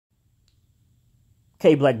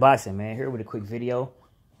K Black Boxing, man, here with a quick video.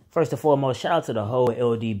 First and foremost, shout out to the whole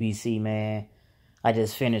LDBC, man. I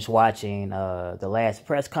just finished watching the last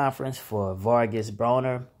press conference for Vargas,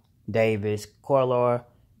 Broner, Davis, Corlor,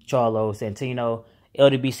 Charlo, Santino.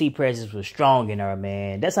 LDBC presence was strong in there,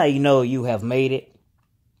 man. That's how you know you have made it.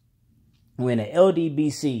 When the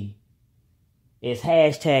LDBC is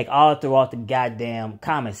hashtag all throughout the goddamn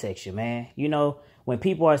comment section, man. You know, when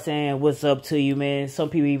people are saying what's up to you, man, some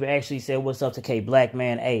people even actually said what's up to K Black,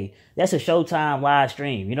 man. Hey, that's a Showtime live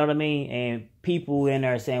stream, you know what I mean? And people in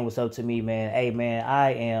there saying what's up to me, man. Hey, man,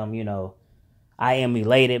 I am, you know, I am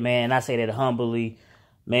elated, man. I say that humbly.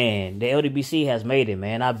 Man, the LDBC has made it,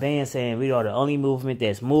 man. I've been saying we are the only movement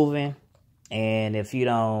that's moving. And if you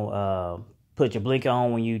don't put your blinker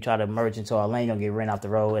on when you try to merge into our lane, you're going to get ran off the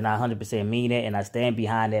road. And I 100% mean it, and I stand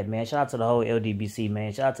behind that, man. Shout out to the whole LDBC,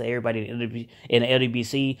 man. Shout out to everybody in the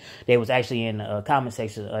LDBC that was actually in the comment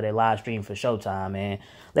section of that live stream for Showtime, man.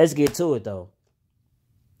 Let's get to it, though.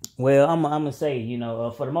 Well, I'm going to say, you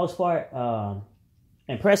know, for the most part,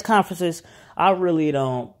 in press conferences, I really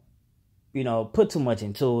don't, you know, put too much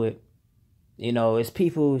into it. You know, it's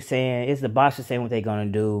people saying, it's the boxers saying what they're going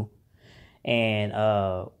to do and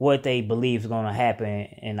what they believe is going to happen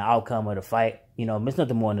in the outcome of the fight. You know, it's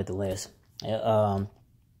nothing more, nothing less.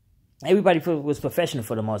 Everybody was professional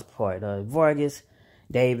for the most part. Vargas,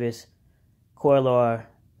 Davis, Corlor,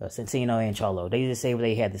 Santino, and Charlo. They just say what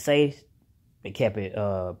they had to say. They kept it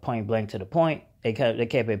point blank to the point. They kept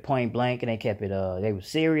it point blank, and they kept it. They were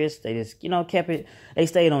serious. They just, you know, kept it. They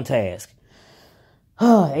stayed on task.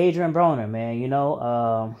 Adrien Broner, man, you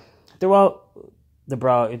know, throughout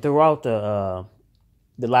the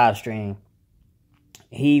live stream,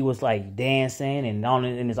 he was like dancing and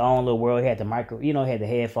in his own little world. He had the he had the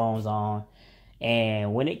headphones on,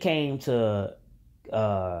 and when it came to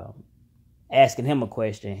asking him a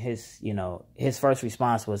question, his first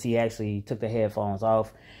response was he actually took the headphones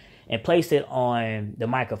off and placed it on the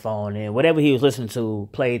microphone, and whatever he was listening to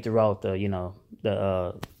played throughout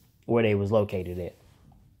the where they was located at.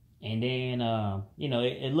 And then, you know,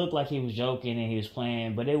 it looked like he was joking and he was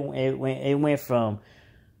playing, but it went from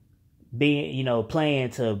being, you know,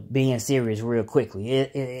 playing to being serious real quickly.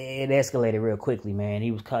 It escalated real quickly, man.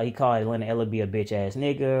 He called Leonard Ellaby a bitch ass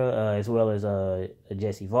nigga, as well as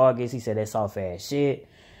Jesse Vargas. He said that soft ass shit.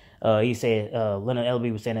 He said Leonard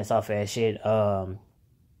Ellaby was saying that soft ass shit.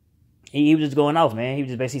 He was just going off, man. He was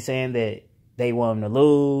just basically saying that they want him to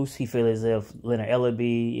lose. He feel as if Leonard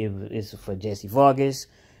Ellaby is for Jesse Vargas.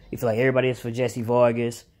 He feel like everybody is for Jesse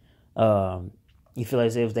Vargas. He feel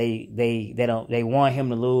as if they want him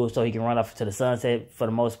to lose so he can run off to the sunset. For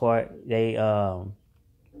the most part, they don't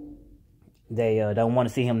want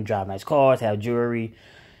to see him drive nice cars, have jewelry,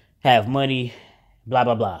 have money, blah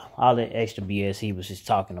blah blah. All the extra BS he was just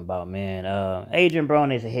talking about, man. Adrien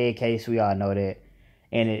Broner is a head case. We all know that,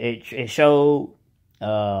 and it showed.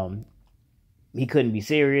 He couldn't be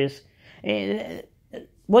serious. And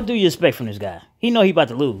what do you expect from this guy? He know he about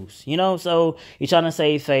to lose, you know? So he trying to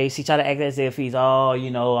save face. He trying to act as if he's all, you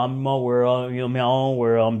know, I'm in my world, you know, my own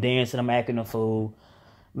world. I'm dancing, I'm acting a fool.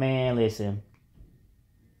 Man, listen.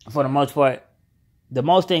 For the most part, the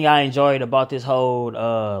most thing I enjoyed about this whole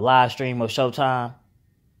live stream of Showtime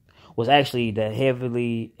was actually the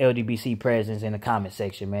heavily LDBC presence in the comment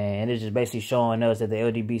section, man. And it's just basically showing us that the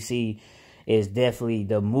LDBC is definitely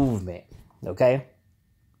the movement, okay?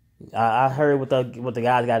 I heard what the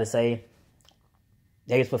guys got to say.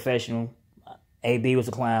 They was professional. AB was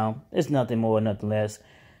a clown. It's nothing more, nothing less.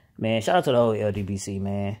 Man, shout out to the whole LDBC,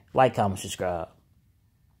 man. Like, comment, subscribe.